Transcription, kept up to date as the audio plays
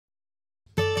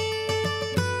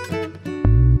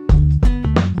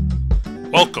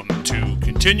Welcome to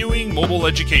Continuing Mobile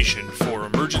Education for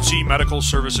Emergency Medical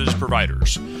Services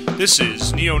Providers. This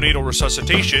is Neonatal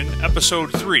Resuscitation,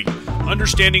 Episode 3,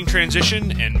 Understanding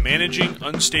Transition and Managing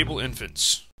Unstable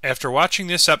Infants. After watching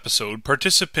this episode,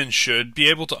 participants should be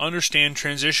able to understand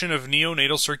transition of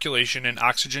neonatal circulation and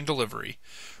oxygen delivery,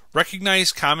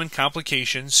 recognize common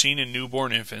complications seen in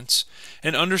newborn infants,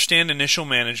 and understand initial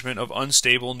management of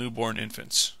unstable newborn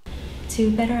infants. To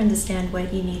better understand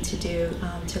what you need to do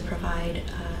to provide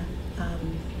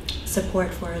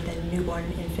support for the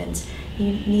newborn infant,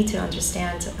 you need to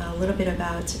understand a little bit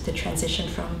about the transition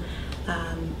from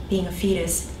being a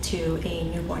fetus to a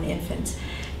newborn infant.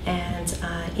 And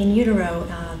in utero,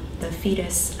 the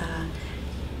fetus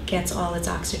gets all its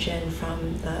oxygen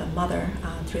from the mother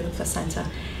through the placenta.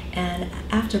 And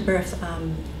after birth,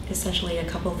 essentially a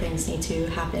couple things need to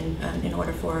happen in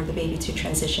order for the baby to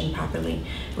transition properly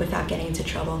without getting into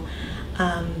trouble.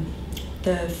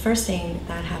 The first thing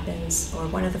that happens, or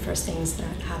one of the first things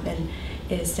that happen,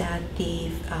 is that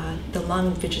the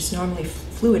lung, which is normally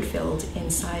fluid-filled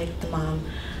inside the mom,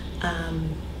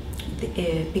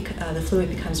 the fluid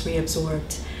becomes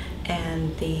reabsorbed,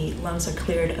 and the lungs are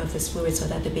cleared of this fluid so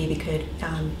that the baby could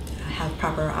have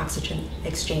proper oxygen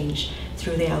exchange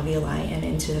through the alveoli and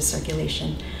into the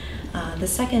circulation. The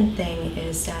second thing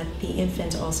is that the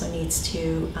infant also needs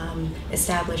to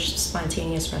establish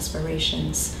spontaneous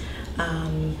respirations.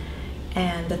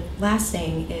 And the last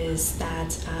thing is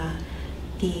that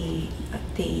the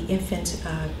infant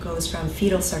goes from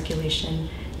fetal circulation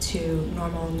to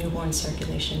normal newborn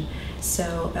circulation.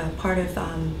 So part of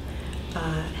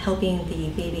helping the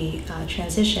baby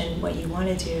transition, what you want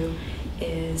to do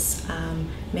is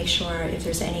make sure if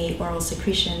there's any oral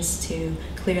secretions to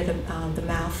clear the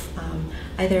mouth,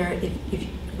 either if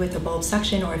with a bulb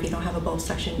suction, or if you don't have a bulb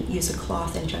suction, use a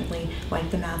cloth and gently wipe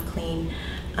the mouth clean.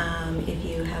 If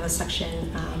you have a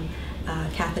suction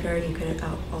catheter, you could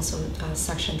also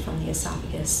suction from the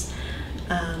esophagus.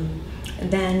 And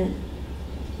then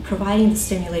providing the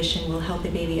stimulation will help the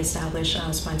baby establish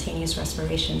spontaneous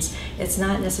respirations. It's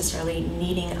not necessarily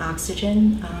needing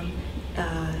oxygen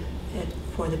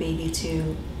for the baby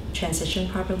to transition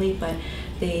properly, but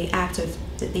the act of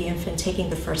the infant taking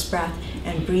the first breath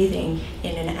and breathing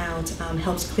in and out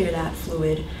helps clear that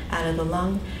fluid out of the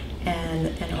lung,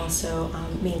 and also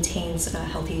maintains a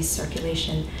healthy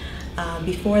circulation.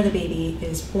 Before the baby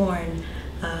is born,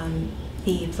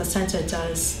 the placenta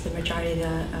does the majority of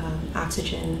the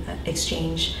oxygen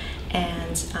exchange,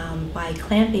 and by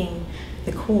clamping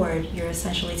the cord, you're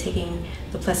essentially taking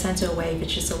the placenta away,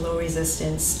 which is a low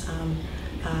resistance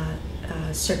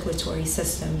circulatory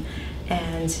system.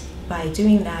 And by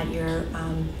doing that,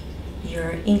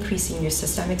 you're increasing your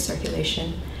systemic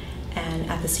circulation, and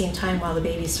at the same time, while the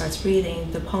baby starts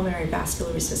breathing, the pulmonary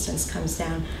vascular resistance comes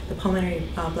down. The pulmonary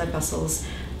blood vessels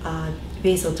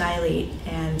vasodilate,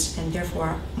 and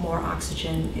therefore more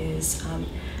oxygen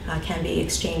can be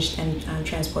exchanged and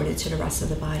transported to the rest of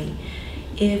the body.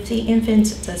 If the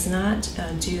infant does not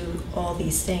do all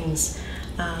these things,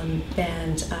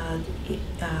 then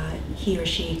he or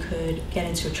she could get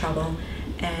into trouble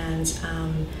and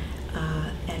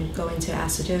go into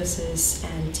acidosis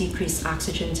and decrease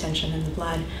oxygen tension in the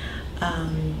blood.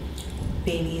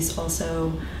 Babies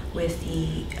also, with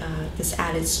this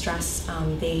added stress,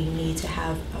 they need to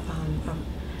have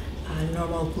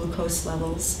normal glucose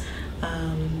levels,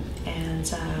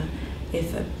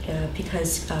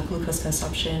 because glucose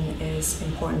consumption is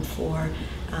important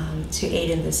to aid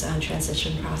in this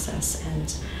transition process.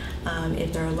 And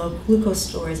if there are low glucose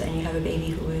stores and you have a baby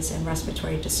who is in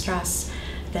respiratory distress,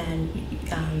 then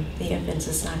the infant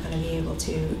is not going to be able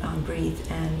to breathe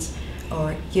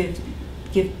or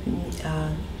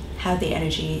have the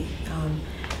energy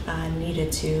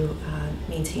needed to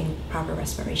maintain proper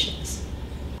respirations.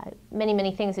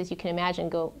 Many things, as you can imagine,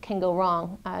 can go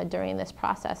wrong during this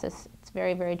process. It's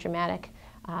very, very dramatic,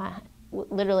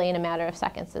 literally in a matter of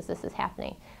seconds as this is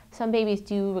happening. Some babies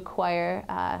do require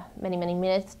many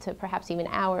minutes to perhaps even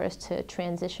hours to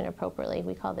transition appropriately.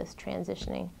 We call this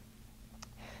transitioning.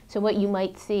 So what you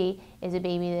might see is a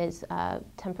baby that is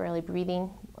temporarily breathing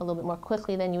a little bit more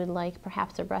quickly than you would like.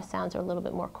 Perhaps their breath sounds are a little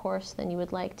bit more coarse than you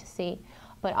would like to see.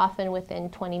 But often within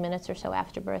 20 minutes or so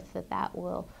after birth, that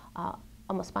will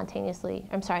almost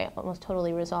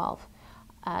totally resolve.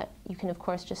 You can, of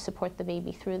course, just support the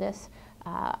baby through this.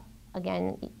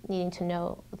 Again, needing to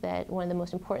know that one of the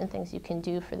most important things you can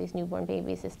do for these newborn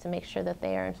babies is to make sure that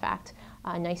they are, in fact,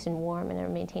 nice and warm and are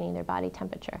maintaining their body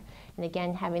temperature. And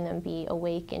again, having them be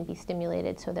awake and be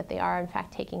stimulated so that they are, in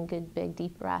fact, taking good, big,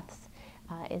 deep breaths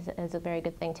is a very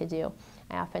good thing to do.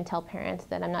 I often tell parents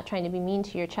that I'm not trying to be mean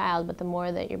to your child, but the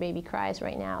more that your baby cries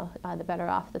right now, the better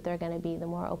off that they're going to be, the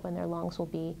more open their lungs will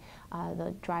be,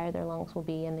 the drier their lungs will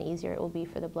be, and the easier it will be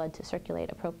for the blood to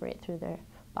circulate appropriate through their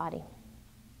body.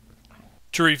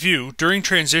 To review, during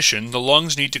transition, the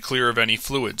lungs need to clear of any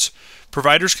fluids.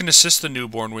 Providers can assist the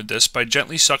newborn with this by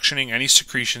gently suctioning any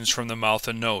secretions from the mouth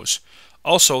and nose.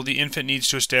 Also, the infant needs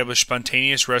to establish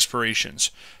spontaneous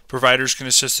respirations. Providers can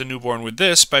assist the newborn with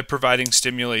this by providing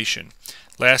stimulation.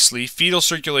 Lastly, fetal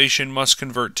circulation must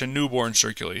convert to newborn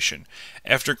circulation.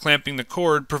 After clamping the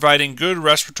cord, providing good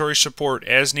respiratory support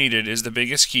as needed is the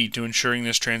biggest key to ensuring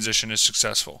this transition is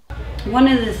successful. One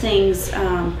of the things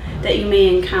that you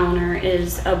may encounter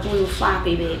is a blue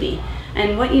floppy baby.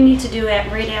 And what you need to do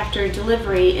right after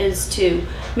delivery is to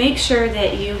make sure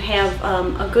that you have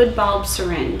a good bulb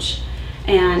syringe.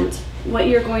 And what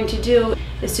you're going to do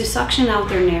is to suction out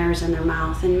their nares in their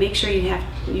mouth and make sure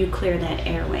you clear that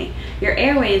airway. Your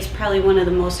airway is probably one of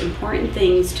the most important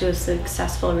things to a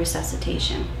successful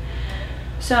resuscitation.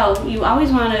 So you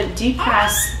always want to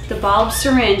depress the bulb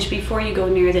syringe before you go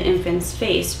near the infant's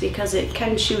face, because it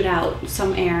can shoot out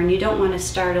some air and you don't want to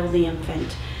startle the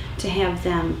infant to have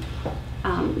them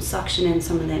suction in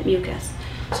some of that mucus.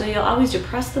 So you'll always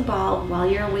depress the bulb while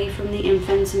you're away from the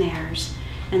infant's nares,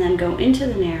 and then go into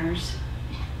the nares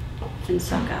and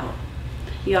suck out.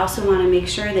 You also want to make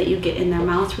sure that you get in their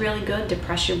mouth really good,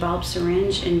 depress your bulb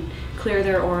syringe and clear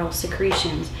their oral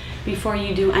secretions before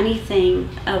you do anything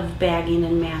of bagging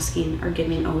and masking or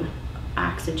giving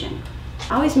oxygen.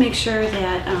 Always make sure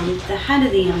that the head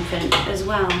of the infant as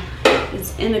well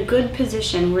is in a good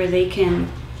position where they can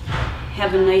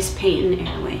have a nice patent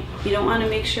airway. You don't want to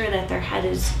make sure that their head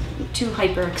is too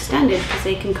hyperextended because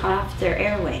they can cut off their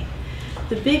airway.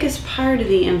 The biggest part of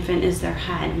the infant is their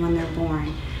head when they're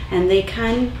born, and they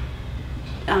can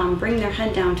bring their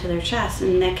head down to their chest,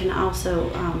 and that can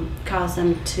also cause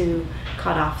them to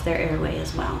cut off their airway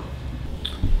as well.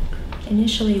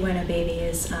 Initially, when a baby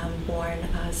is born,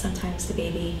 sometimes the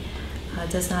baby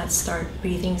does not start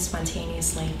breathing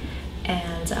spontaneously,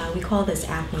 and we call this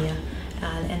apnea.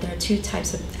 And there are two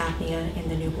types of apnea in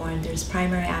the newborn. There's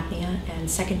primary apnea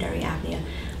and secondary apnea.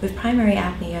 With primary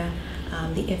apnea,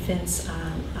 the infant's,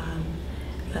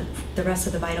 the rest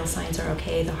of the vital signs are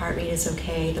okay, the heart rate is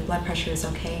okay, the blood pressure is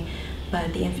okay,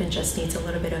 but the infant just needs a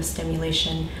little bit of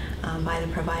stimulation by the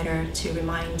provider to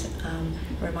remind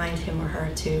him or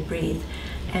her to breathe.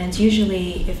 And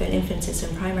usually, if an infant is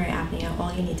in primary apnea,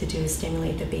 all you need to do is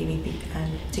stimulate the baby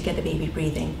to get the baby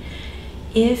breathing.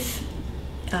 If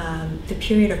the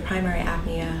period of primary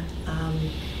apnea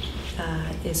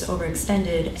is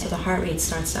overextended, so the heart rate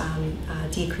starts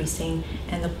decreasing,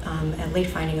 and a late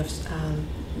finding of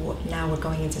now we're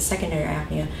going into secondary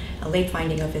apnea. A late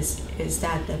finding of is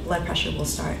that the blood pressure will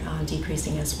start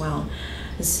decreasing as well.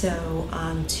 So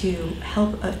to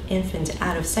help an infant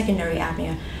out of secondary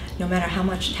apnea, no matter how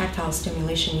much tactile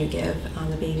stimulation you give,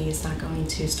 the baby is not going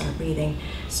to start breathing.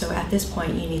 So at this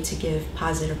point, you need to give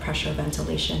positive pressure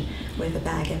ventilation with a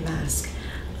bag and mask.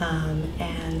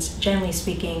 And generally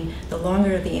speaking, the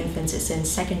longer the infant is in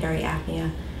secondary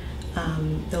apnea,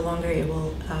 the longer you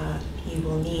will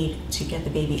need to get the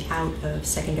baby out of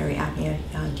secondary apnea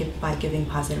by giving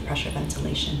positive pressure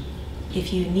ventilation.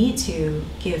 If you need to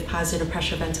give positive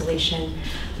pressure ventilation,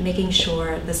 making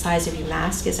sure the size of your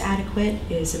mask is adequate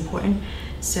is important.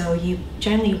 So you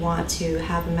generally want to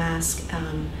have a mask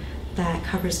that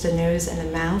covers the nose and the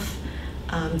mouth,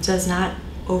 does not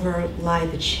overlie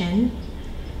the chin,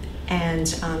 and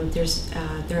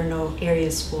there are no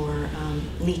areas for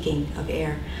leaking of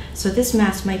air. So this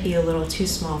mask might be a little too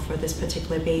small for this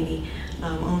particular baby,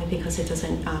 only because it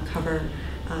doesn't cover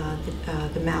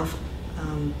the mouth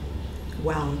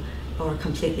well or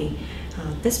completely.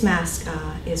 This mask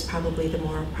is probably the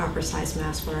more proper size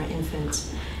mask for an infant.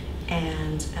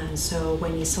 And so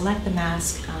when you select the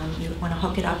mask, you want to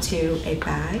hook it up to a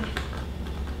bag.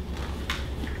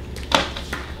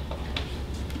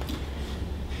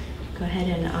 Go ahead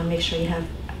and make sure you have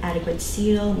adequate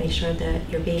seal. Make sure that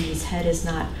your baby's head is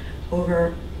not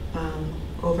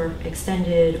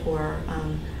overextended or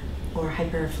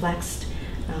hyperflexed.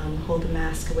 Hold the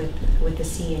mask with the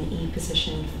C and E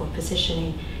position for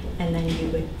positioning, and then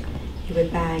you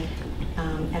would bag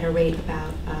at a rate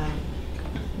about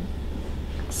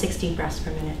 60 breaths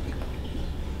per minute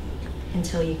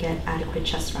until you get adequate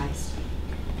chest rise.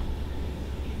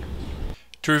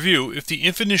 To review, if the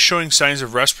infant is showing signs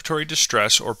of respiratory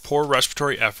distress or poor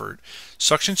respiratory effort,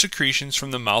 suction secretions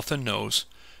from the mouth and nose,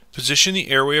 position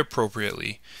the airway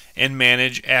appropriately, and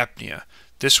manage apnea,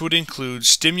 This would include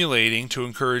stimulating to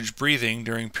encourage breathing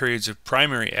during periods of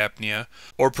primary apnea,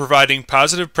 or providing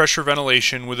positive pressure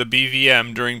ventilation with a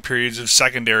BVM during periods of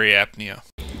secondary apnea.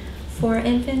 For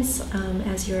infants,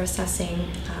 as you're assessing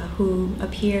who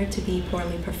appear to be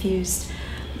poorly perfused,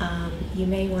 you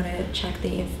may want to check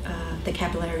the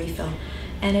capillary refill.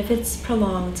 And if it's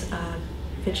prolonged,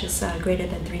 which is greater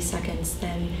than 3 seconds,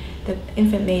 then the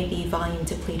infant may be volume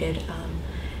depleted.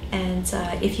 And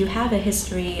if you have a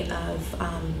history of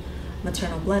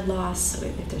maternal blood loss,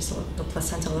 if there's a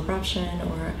placental abruption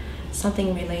or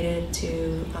something related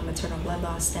to maternal blood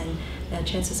loss, then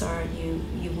chances are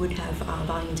you would have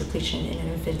volume depletion in an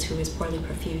infant who is poorly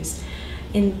perfused.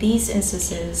 In these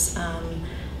instances,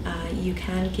 you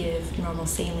can give normal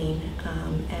saline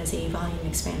as a volume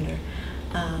expander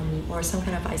or some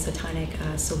kind of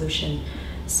isotonic solution.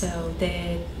 So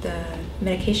the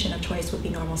medication of choice would be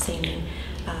normal saline,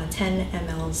 10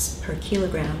 mLs per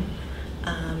kilogram,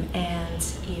 and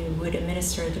you would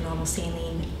administer the normal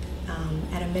saline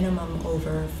at a minimum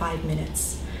over 5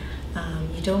 minutes.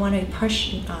 You don't want to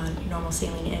push normal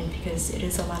saline in because it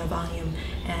is a lot of volume,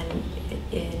 and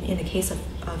in the case of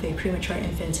a premature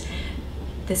infant,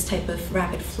 this type of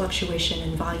rapid fluctuation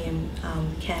in volume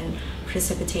can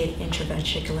precipitate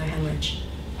intraventricular hemorrhage.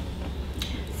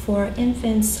 For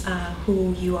infants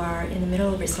who you are in the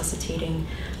middle of resuscitating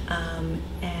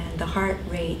and the heart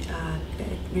rate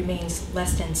remains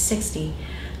less than 60,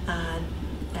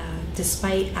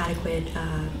 despite adequate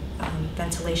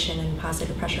ventilation and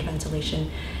positive pressure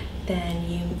ventilation, then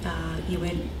you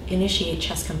would initiate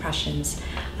chest compressions.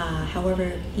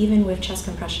 However, even with chest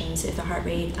compressions, if the heart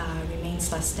rate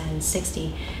remains less than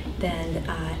 60, then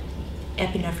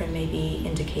epinephrine may be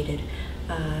indicated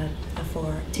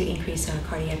to increase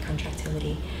cardiac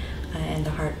contractility and the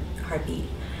heartbeat.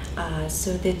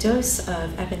 So the dose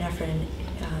of epinephrine,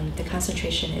 the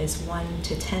concentration is 1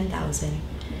 to 10,000,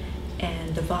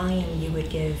 and the volume you would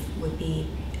give would be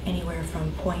anywhere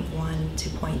from 0.1 to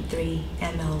 0.3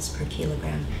 mLs per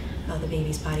kilogram of the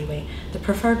baby's body weight. The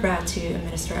preferred route to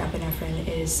administer epinephrine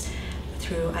is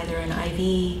through either an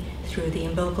IV, through the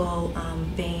umbilical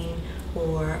vein,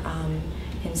 or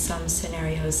in some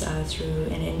scenarios through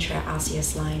an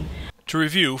intraosseous line. To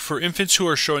review, for infants who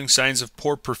are showing signs of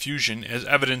poor perfusion as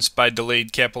evidenced by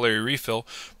delayed capillary refill,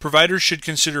 providers should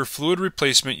consider fluid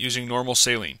replacement using normal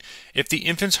saline. If the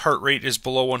infant's heart rate is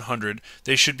below 100,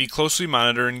 they should be closely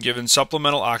monitored and given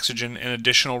supplemental oxygen and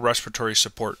additional respiratory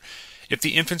support. If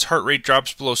the infant's heart rate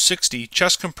drops below 60,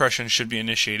 chest compression should be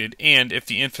initiated, and if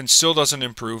the infant still doesn't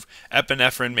improve,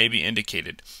 epinephrine may be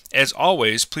indicated. As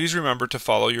always, please remember to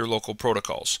follow your local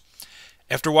protocols.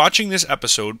 After watching this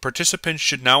episode, participants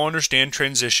should now understand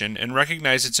transition and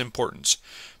recognize its importance.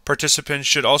 Participants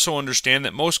should also understand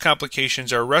that most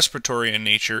complications are respiratory in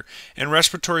nature, and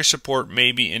respiratory support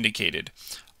may be indicated.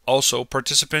 Also,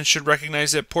 participants should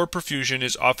recognize that poor perfusion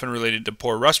is often related to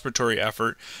poor respiratory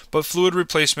effort, but fluid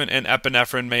replacement and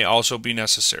epinephrine may also be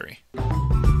necessary.